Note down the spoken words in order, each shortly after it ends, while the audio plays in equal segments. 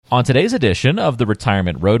On today's edition of the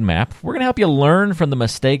Retirement Roadmap, we're going to help you learn from the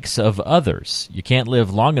mistakes of others. You can't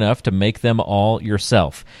live long enough to make them all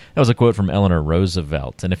yourself. That was a quote from Eleanor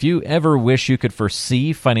Roosevelt. And if you ever wish you could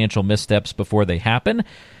foresee financial missteps before they happen,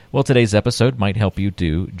 well, today's episode might help you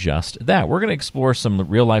do just that. We're going to explore some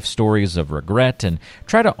real-life stories of regret and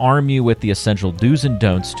try to arm you with the essential do's and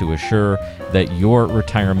don'ts to assure that your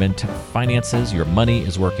retirement finances, your money,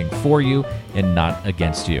 is working for you and not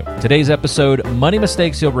against you. Today's episode, Money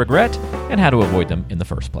Mistakes You'll Regret and How to Avoid Them in the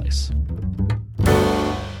First Place.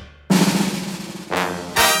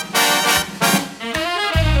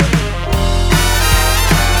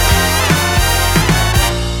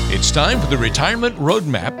 It's time for the Retirement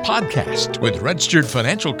Roadmap podcast with registered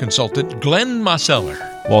financial consultant Glenn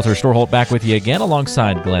Mosseller. Walter Storholt back with you again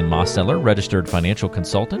alongside Glenn Mosseller, registered financial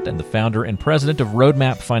consultant and the founder and president of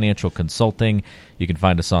Roadmap Financial Consulting. You can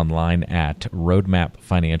find us online at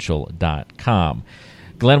roadmapfinancial.com.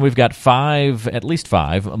 Glenn, we've got at least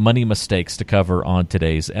five money mistakes to cover on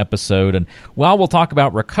today's episode. And while we'll talk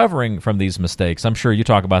about recovering from these mistakes, I'm sure you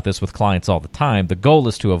talk about this with clients all the time. The goal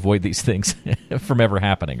is to avoid these things from ever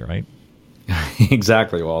happening, right?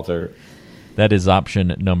 Exactly, Walter. That is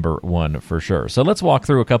option number one for sure. So let's walk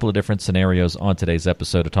through a couple of different scenarios on today's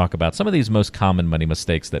episode to talk about some of these most common money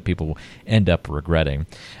mistakes that people end up regretting.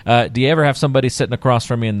 Do you ever have somebody sitting across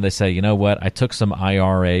from you and they say, you know what, I took some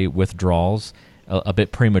IRA withdrawals a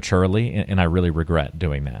bit prematurely, and I really regret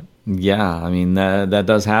doing that? Yeah, I mean that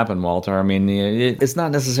does happen, Walter. I mean, it's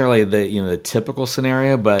not necessarily the typical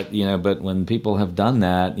scenario, but when people have done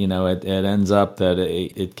that, it ends up that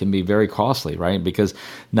it can be very costly, right? Because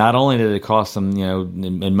not only did it cost them,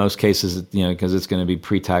 in most cases, because it's going to be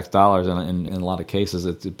pre-tax dollars, and in a lot of cases,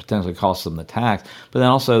 it potentially costs them the tax. But then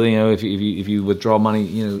also, if you withdraw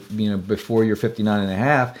money, before you're 59 and a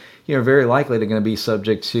half. Very likely they're going to be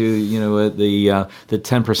subject to, the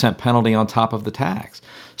 10% penalty on top of the tax.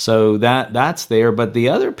 So that's there. But the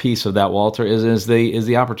other piece of that, Walter, is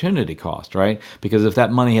the opportunity cost, right? Because if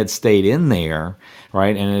that money had stayed in there,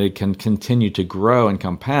 right, and it can continue to grow and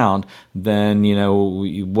compound, then,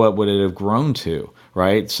 what would it have grown to?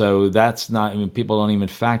 Right, so that's not. I mean, people don't even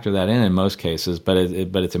factor that in most cases. But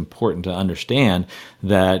it's important to understand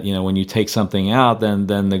that when you take something out, then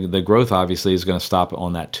the growth obviously is going to stop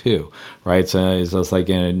on that too, right? So it's just like,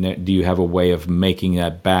 do you have a way of making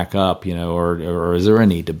that back up, or is there a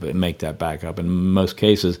need to make that back up? In most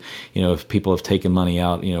cases, if people have taken money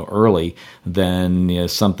out, early, then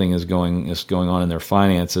something is going on in their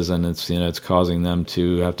finances, and it's causing them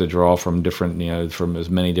to have to draw from different, from as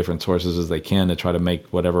many different sources as they can to try to make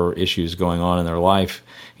whatever issues going on in their life,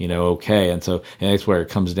 okay. And so that's where it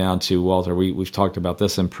comes down to, Walter, we've talked about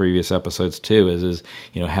this in previous episodes too, is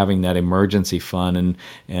having that emergency fund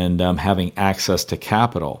and having access to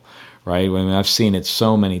capital, right? I mean, I've seen it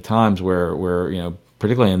so many times where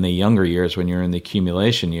particularly in the younger years, when you're in the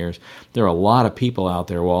accumulation years, there are a lot of people out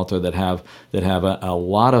there, Walter, that have a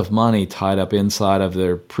lot of money tied up inside of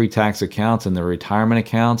their pre-tax accounts and their retirement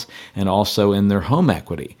accounts, and also in their home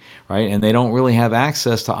equity, right? And they don't really have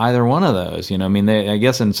access to either one of those. I mean, I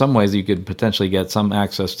guess in some ways you could potentially get some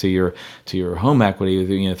access to your home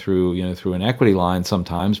equity, through an equity line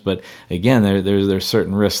sometimes. But again, there's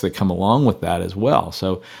certain risks that come along with that as well.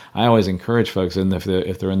 So I always encourage folks, and if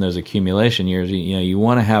they're in those accumulation years, you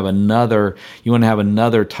want to have another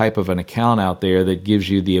type of an account out there that gives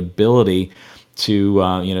you the ability to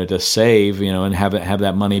to save, and have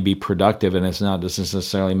that money be productive, and it's not just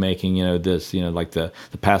necessarily making this like the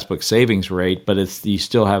passbook savings rate, but you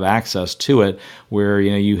still have access to it where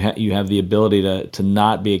you have the ability to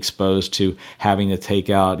not be exposed to having to take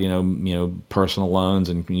out personal loans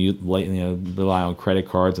and rely on credit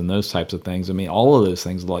cards and those types of things. I mean, all of those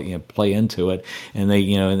things play into it, and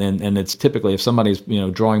they and it's typically, if somebody's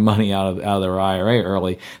drawing money out of their IRA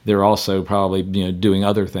early, they're also probably doing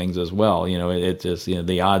other things as well. It just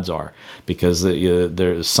the odds are, because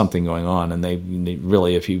there's something going on, and they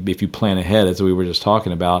really, if you plan ahead, as we were just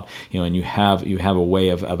talking about, and you have a way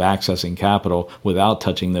of accessing capital without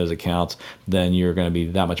touching those accounts, then you're going to be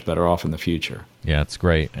that much better off in the future. Yeah, that's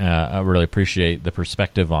great. I really appreciate the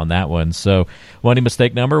perspective on that one. So, money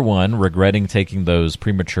mistake number one, regretting taking those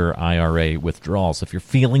premature IRA withdrawals. If you're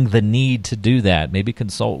feeling the need to do that, maybe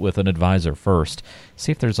consult with an advisor first.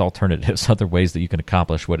 See if there's alternatives, other ways that you can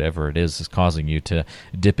accomplish whatever it is causing you to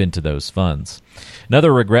dip into those funds.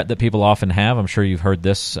 Another regret that people often have, I'm sure you've heard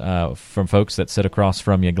this from folks that sit across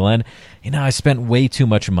from you, Glenn, I spent way too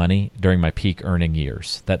much money during my peak earning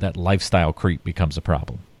years. That lifestyle creep becomes a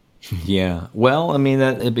problem. Yeah. Well, I mean,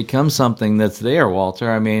 that it becomes something that's there,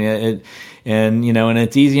 Walter. I mean, and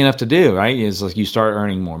it's easy enough to do, right? It's like you start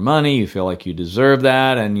earning more money, you feel like you deserve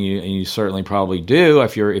that, and you certainly probably do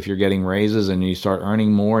if you're getting raises and you start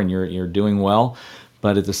earning more and you're doing well.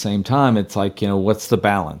 But at the same time, it's like, what's the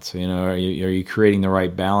balance? Are you creating the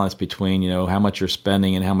right balance between, how much you're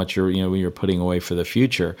spending and how much you're putting away for the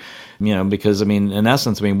future? Because I mean, in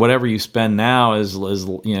essence, I mean, whatever you spend now is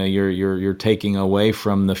you're taking away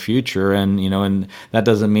from the future, and that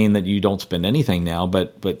doesn't mean that you don't spend anything now,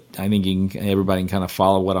 but I think everybody can kind of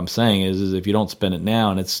follow what I'm saying is if you don't spend it now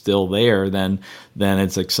and it's still there, then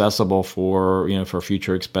it's accessible for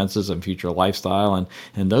future expenses and future lifestyle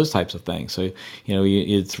and those types of things. So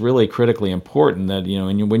it's really critically important that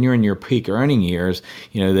when you're in your peak earning years,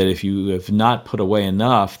 that if you have not put away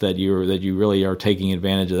enough, that you really are taking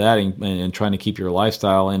advantage of that and trying to keep your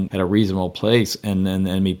lifestyle at a reasonable place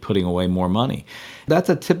and be putting away more money. That's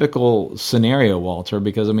a typical scenario, Walter,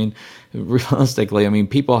 because I mean, realistically, I mean,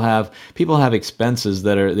 people have expenses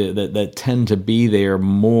that tend to be there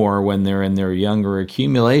more when they're in their younger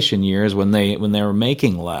accumulation years when they're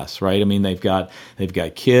making less, right? I mean, they've got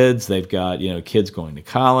kids, they've got kids going to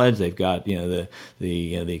college, they've got the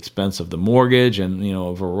expense of the mortgage and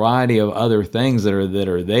a variety of other things that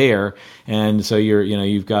are there, and so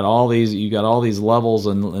you've got all these levels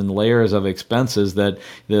and layers of expenses that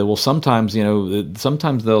will sometimes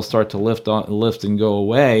they'll start to lift and go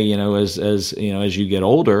away as you get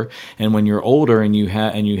older. And when you're older and you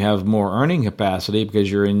have more earning capacity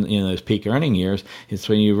because you're in those peak earning years, it's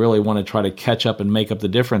when you really want to try to catch up and make up the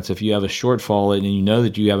difference. If you have a shortfall and you know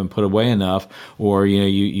that you haven't put away enough, or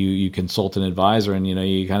you consult an advisor and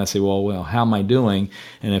you kind of say, well, how am I doing?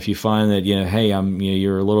 And if you find that hey,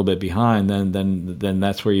 you're a little bit behind, then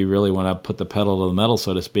that's where you really want to put the pedal to the metal,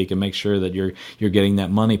 so to speak, and make sure that you're getting that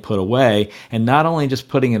money put away, and not only just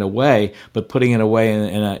putting it away, but putting it away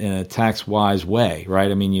in a tax-wise way,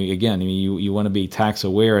 right? I mean, you want to be tax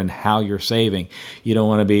aware in how you're saving. You don't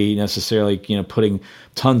want to be necessarily putting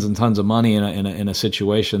tons and tons of money in a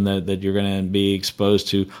situation that you're going to be exposed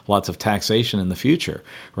to lots of taxation in the future,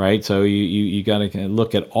 right? So you got to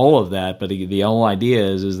look at all of that. But the whole idea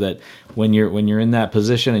is that when you're in that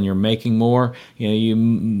position and you're making more,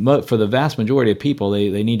 for the vast majority of people,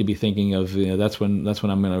 they need to be thinking of that's when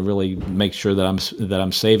I'm going to really make sure that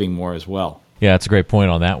I'm saving more as well. Yeah, that's a great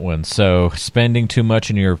point on that one. So spending too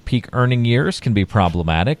much in your peak earning years can be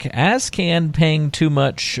problematic, as can paying too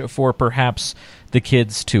much for perhaps the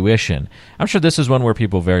kids' tuition. I'm sure this is one where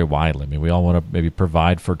people vary widely. I mean, we all want to maybe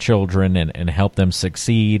provide for children and help them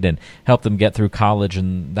succeed and help them get through college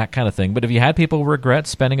and that kind of thing. But have you had people regret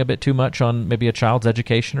spending a bit too much on maybe a child's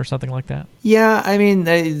education or something like that? Yeah, I mean,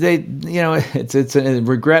 it's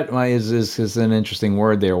regret is an interesting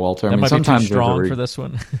word there, Walter. That might sometimes be too strong for this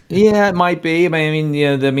one. Yeah, it might be. I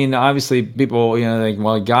mean, obviously people, think,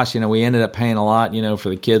 well, gosh, we ended up paying a lot, for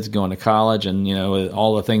the kids going to college and,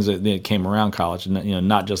 all the things that came around college, and,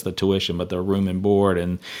 not just the tuition, but the room and board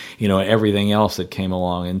and, everything else that came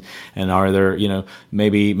along. And are there,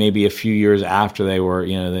 maybe a few years after they were,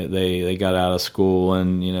 they got out of school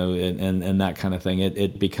and, and that kind of thing,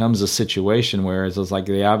 it becomes a situation where it's like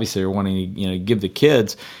they obviously are wanting to, give the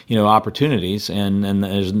kids, opportunities, and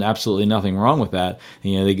there's absolutely nothing wrong with that.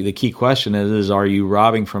 The key question is are you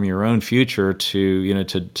robbing from your own future to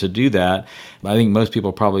do that? I think most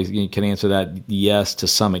people probably can answer that yes to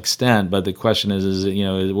some extent, but the question is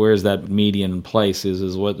where is that median place?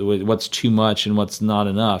 Is what's too much and what's not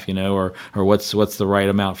enough, or what's the right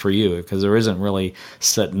amount for you? Because there isn't really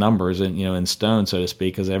set numbers in stone, so to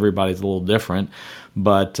speak, because everybody's a little different.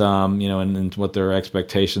 But and what their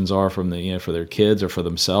expectations are from for their kids or for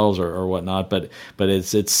themselves or whatnot. But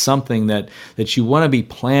it's something that you want to be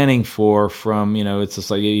planning for from it's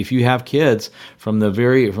just like if you have kids from the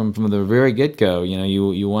very get go,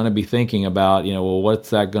 you want to be thinking about well,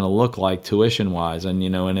 what's that going to look like tuition wise, and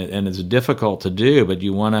and it's difficult to do, but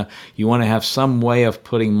you want to have some way of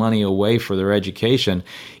putting money away for their education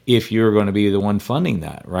if you're going to be the one funding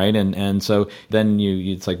that, right? And so then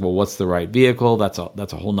it's like, well, what's the right vehicle? That's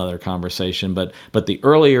a whole nother conversation. But the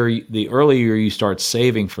earlier you start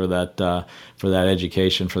saving for that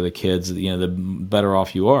education for the kids, the better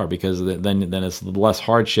off you are, because then it's less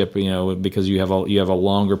hardship, because you have a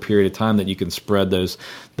longer period of time that you can spread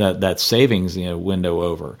that savings window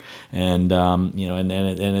over, and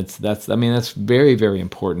that's very, very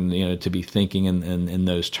important, to be thinking in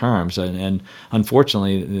those terms, and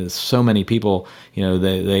unfortunately there's so many people,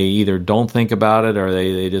 they either don't think about it, or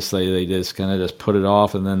they just kind of just put it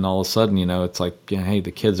off, and then all of a sudden, it's like, hey,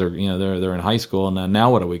 the kids are, they're in high school, and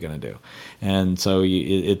now what are we going to do? And so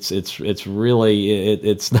it's really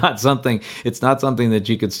it's not something that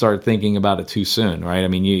you could start thinking about it too soon, right? I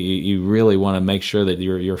mean, you really want to make sure that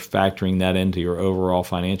you're factoring that into your overall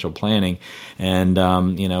financial planning, and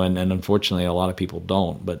and unfortunately a lot of people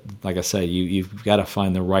don't. But like I said, you've got to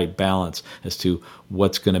find the right balance as to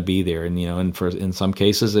what's going to be there, and in some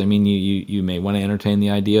cases, I mean, you may want to entertain the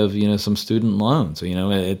idea of some student loans.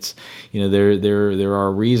 It's there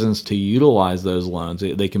are reasons to utilize those loans.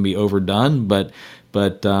 They can be overdone, but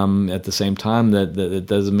at the same time, that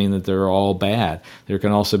doesn't mean that they're all bad. There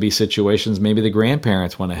can also be situations, maybe the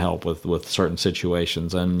grandparents want to help with certain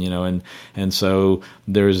situations, and so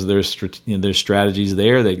there's strategies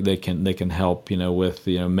there that can help with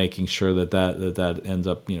making sure that ends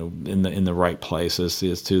up in the right place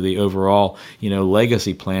as to the overall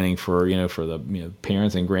legacy planning for the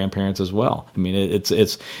parents and grandparents as well. I mean, it's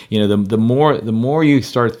the more you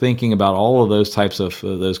start thinking about all of those types of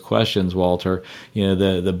those questions, Walter,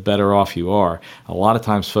 the better off you are. A lot of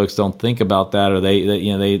times folks don't think about that, or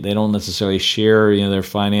they don't necessarily share their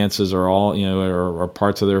finances or all or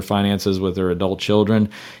parts of their finances with their adult children,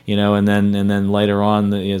 and then later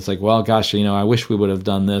on it's like, well, gosh, I wish we would have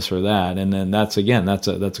done this or that, and then that's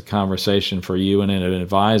a conversation for you and an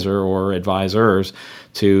advisor or advisors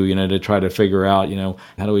to try to figure out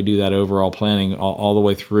how do we do that overall planning all the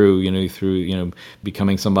way through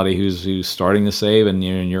becoming somebody who's starting to save and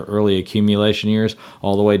in your early accumulation years,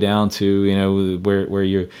 all the way down to where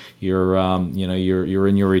you're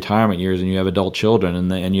in your retirement years and you have adult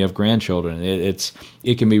children and you have grandchildren.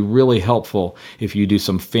 It can be really helpful if you do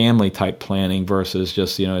some family type planning versus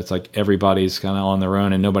just it's like everybody's kind of on their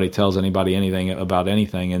own and nobody tells anybody anything about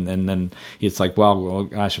anything, and then it's like, well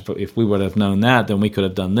gosh, if we would have known that, then we could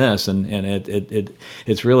have done this, and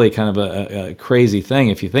it's really kind of a crazy thing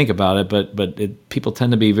if you think about it, but people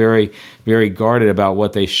tend to be very, very guarded about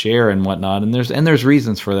what they share and whatnot, and there's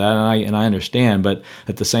reasons for that, and I understand, but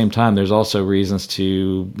at the same time there's also reasons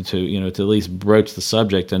to at least broach the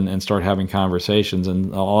subject and start having conversations,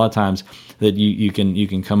 and a lot of times that you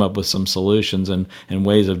can come up with some solutions and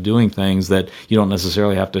ways of doing things that you don't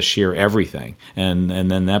necessarily have to share everything, and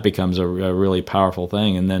then that becomes a really powerful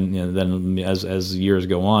thing, and then then as years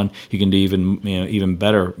go on, you can do even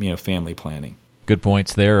better family planning. Good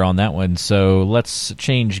points there on that one. So let's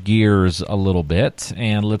change gears a little bit,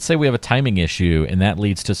 and let's say we have a timing issue, and that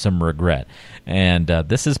leads to some regret. And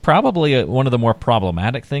this is probably one of the more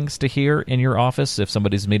problematic things to hear in your office if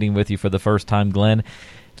somebody's meeting with you for the first time, Glenn.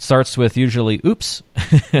 It starts with usually, oops,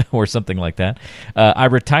 or something like that. I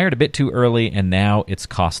retired a bit too early, and now it's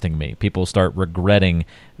costing me. People start regretting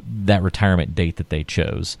that retirement date that they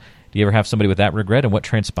chose. Do you ever have somebody with that regret, and what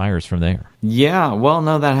transpires from there? Yeah, well,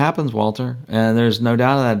 no, that happens, Walter, and there's no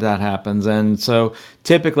doubt that happens. And so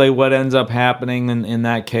typically what ends up happening in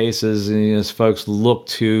that case is folks look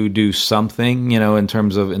to do something, in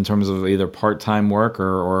terms of either part-time work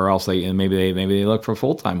or else maybe they look for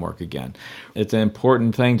full-time work again. It's an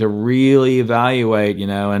important thing to really evaluate,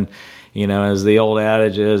 and as the old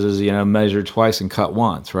adage is measure twice and cut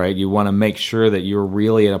once, right? You want to make sure that you're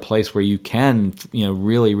really at a place where you can,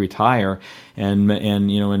 really retire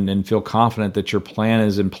and feel confident that your plan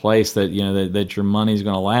is in place, that that your money's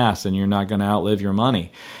going to last and you're not going to outlive your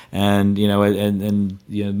money. And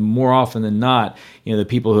more often than not, the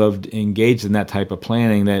people who have engaged in that type of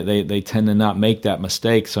planning, they tend to not make that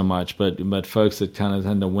mistake so much. But folks that kind of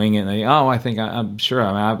tend to wing it, and I think I'm sure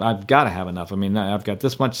I've got to have enough. I mean, I've got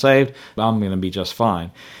this much saved, I'm going to be just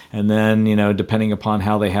fine. And then depending upon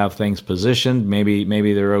how they have things positioned,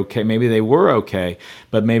 maybe they're okay, maybe they were okay,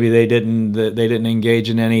 but maybe they didn't engage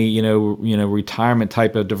in any retirement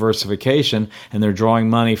type of diversification, and they're drawing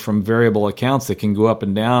money from variable accounts that can go up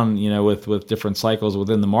and down with different cycles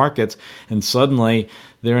within the markets, and suddenly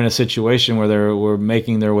they're in a situation where they're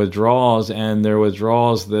making their withdrawals, and their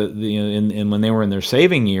withdrawals and when they were in their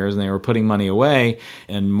saving years and they were putting money away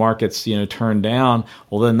and markets turned down,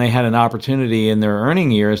 well then they had an opportunity in their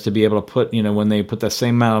earning years to be able to put when they put the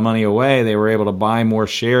same amount of money away, they were able to buy more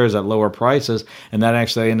shares at lower prices, and that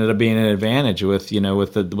actually ended up being an advantage with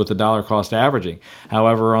the dollar cost averaging.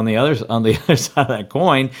 However, on the other side of that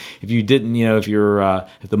coin, if you didn't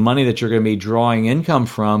if the money that you're going to be drawing income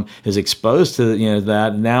from is exposed to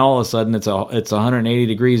that, now all of a sudden it's 180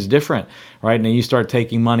 degrees different, right? And then you start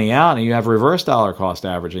taking money out and you have reverse dollar cost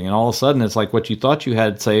averaging. And all of a sudden it's like what you thought you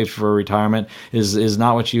had saved for retirement is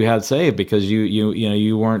not what you had saved, because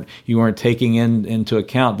you weren't taking into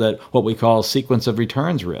account that what we call sequence of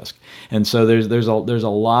returns risk. And so there's a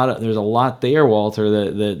lot there, Walter,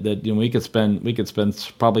 that we could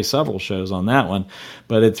spend probably several shows on that one.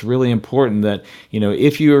 But it's really important that,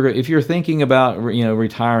 if you're thinking about,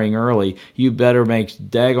 retiring early, you better make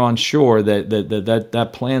daggone sure that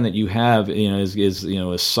plan that you have,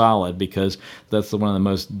 is solid, because that's one of the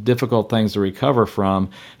most difficult things to recover from,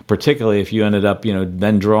 particularly if you ended up,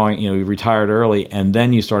 then retired early and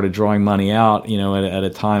then you started drawing money out, at a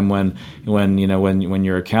time when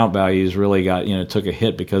your account values really took a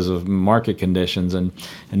hit because of market conditions, and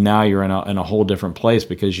now you're in a whole different place,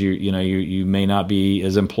 because you may not be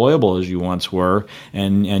as employable as you once were,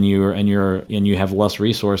 and you have less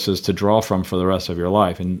resources to draw from for the rest of your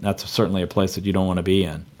life, and that's certainly a place that you don't want to be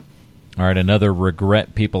in. All right, another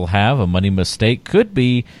regret people have, a money mistake, could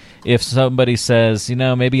be if somebody says,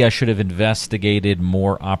 maybe I should have investigated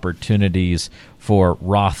more opportunities for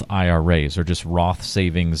Roth IRAs or just Roth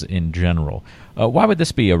savings in general. Why would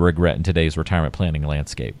this be a regret in today's retirement planning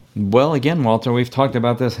landscape? Well, again, Walter, we've talked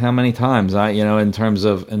about this how many times? In terms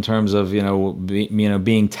of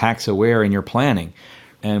being tax aware in your planning.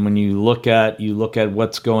 And when you look at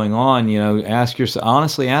what's going on,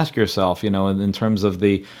 honestly ask yourself, in terms of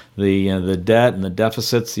the debt and the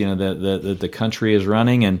deficits, that the country is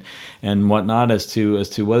running and whatnot, as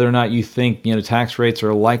to whether or not you think, tax rates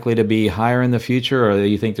are likely to be higher in the future, or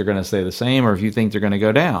you think they're going to stay the same, or if you think they're going to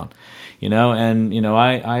go down.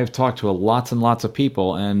 I've talked to lots and lots of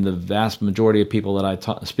people, and the vast majority of people that I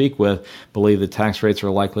speak with believe that tax rates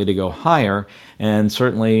are likely to go higher. And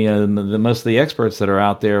certainly, most of the experts that are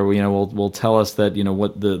out there, will tell us that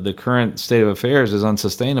what the current state of affairs is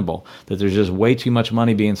unsustainable. That there's just way too much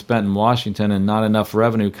money being spent in Washington and not enough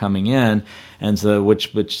revenue coming in, and so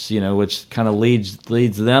which kind of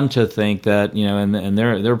leads them to think that and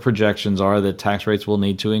their projections are that tax rates will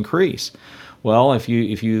need to increase. Well, if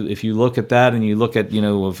you look at that, and you look at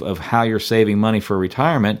of how you're saving money for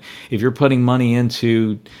retirement, if you're putting money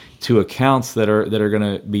into accounts that are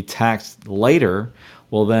going to be taxed later,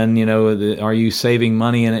 well then are you saving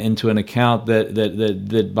money into an account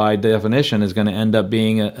that by definition is going to end up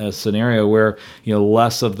being a scenario where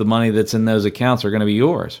less of the money that's in those accounts are going to be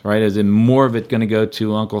yours, right? As in more of it going to go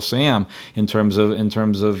to Uncle Sam in terms of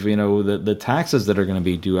the taxes that are going to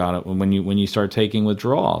be due out when you start taking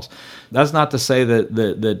withdrawals. That's not to say that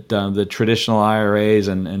the traditional IRAs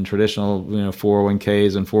and traditional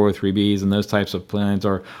 401ks and 403bs and those types of plans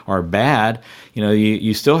are bad.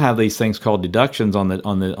 You still have these things called deductions on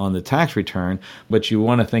the tax return, but you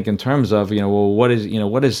want to think in terms of what is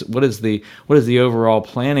the overall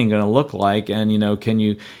planning going to look like, and can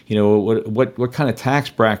you what kind of tax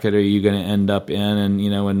bracket are you going to end up in,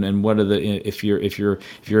 and what are the if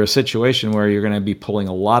you're a situation where you're going to be pulling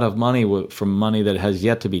a lot of money from money that has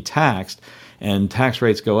yet to be taxed, and tax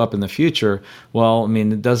rates go up in the future. Well, I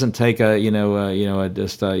mean, it doesn't take a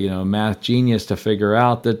math genius to figure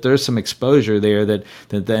out that there's some exposure there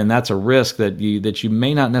and that's a risk that you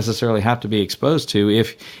may not necessarily have to be exposed to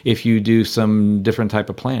if you do some different type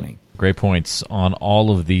of planning. Great points on all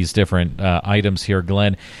of these different items here,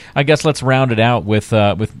 Glenn. I guess let's round it out with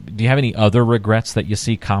do you have any other regrets that you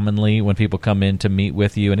see commonly when people come in to meet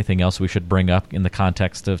with you? Anything else we should bring up in the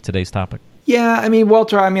context of today's topic? Yeah, I mean,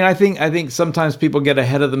 Walter, I think sometimes people get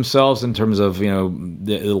ahead of themselves in terms of,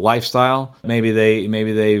 the lifestyle. Maybe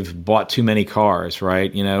they've bought too many cars,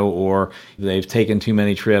 right? Or they've taken too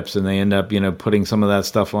many trips, and they end up, putting some of that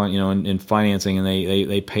stuff on, in financing, and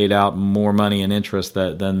they paid out more money in interest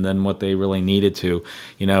than what they really needed to,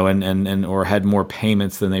 and or had more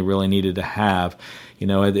payments than they really needed to have.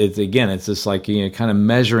 It's just like, kind of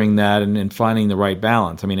measuring that and finding the right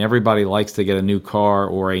balance. I mean, everybody likes to get a new car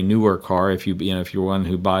or a newer car if you're one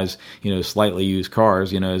who buys, slightly used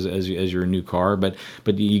cars, as your new car, but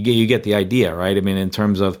you get the idea, right? I mean, in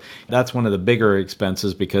terms of, that's one of the bigger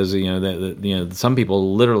expenses, because, some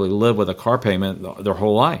people literally live with a car payment their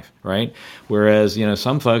whole life, right? Whereas,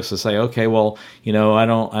 some folks will say, okay, well,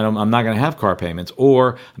 I'm not going to have car payments,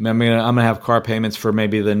 or I'm going to have car payments for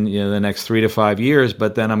maybe the next 3 to 5 years, years,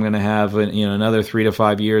 but then I'm going to have another 3 to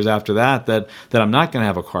 5 years after that I'm not going to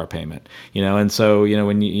have a car payment. And so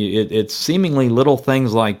when it's seemingly little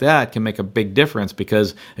things like that can make a big difference,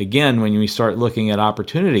 because again, when you start looking at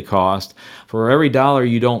opportunity cost, for every dollar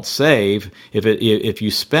you don't save, if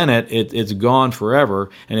you spend it, it's gone forever.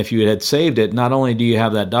 And if you had saved it, not only do you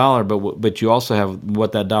have that dollar, but you also have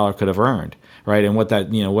what that dollar could have earned, right? And what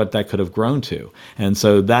that could have grown to. And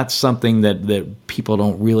so that's something that people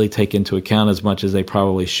don't really take into account as much as they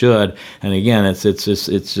probably should. And again, it's just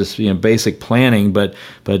basic planning, but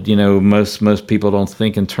most people don't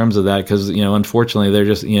think in terms of that, because unfortunately they're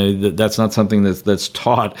just that's not something that's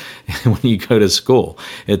taught when you go to school.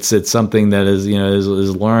 It's something that is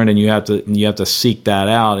learned, and you have to seek that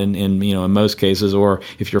out in most cases, or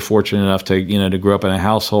if you're fortunate enough to grow up in a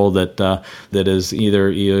household that is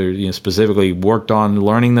either specifically worked on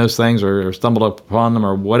learning those things or stumbled upon them,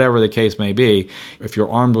 or whatever the case may be. If you're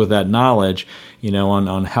armed with that knowledge,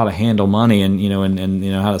 on how to handle money and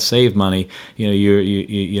how to save money,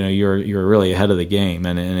 you're really ahead of the game.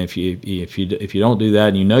 And if you don't do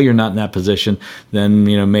that, and you're not in that position,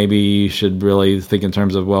 then maybe you should really think in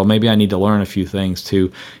terms of, well, maybe I need to learn a few things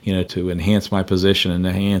to enhance my position and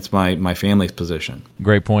enhance my family's position.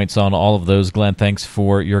 Great points on all of those, Glenn. Thanks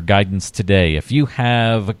for your guidance today. If you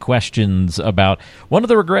have questions about one of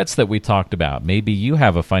the regrets that we talked about, maybe you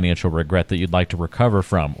have a financial regret that you'd like to recover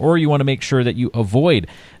from, or you want to make sure that you avoid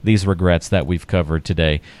these regrets that we've covered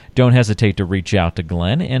today, don't hesitate to reach out to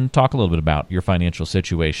Glenn and talk a little bit about your financial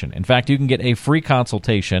situation. In fact, you can get a free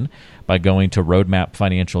consultation by going to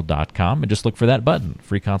roadmapfinancial.com and just look for that button,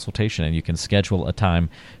 free consultation, and you can schedule a time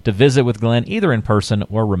to visit with Glenn, either in person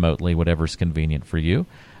or remotely, whatever's convenient for you.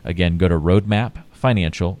 Again, go to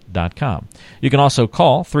roadmapfinancial.com. You can also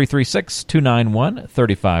call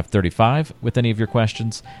 336-291-3535 with any of your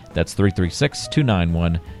questions. That's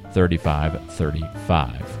 336-291-3535.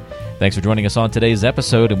 Thanks for joining us on today's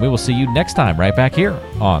episode, and we will see you next time right back here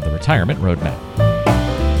on the Retirement Roadmap.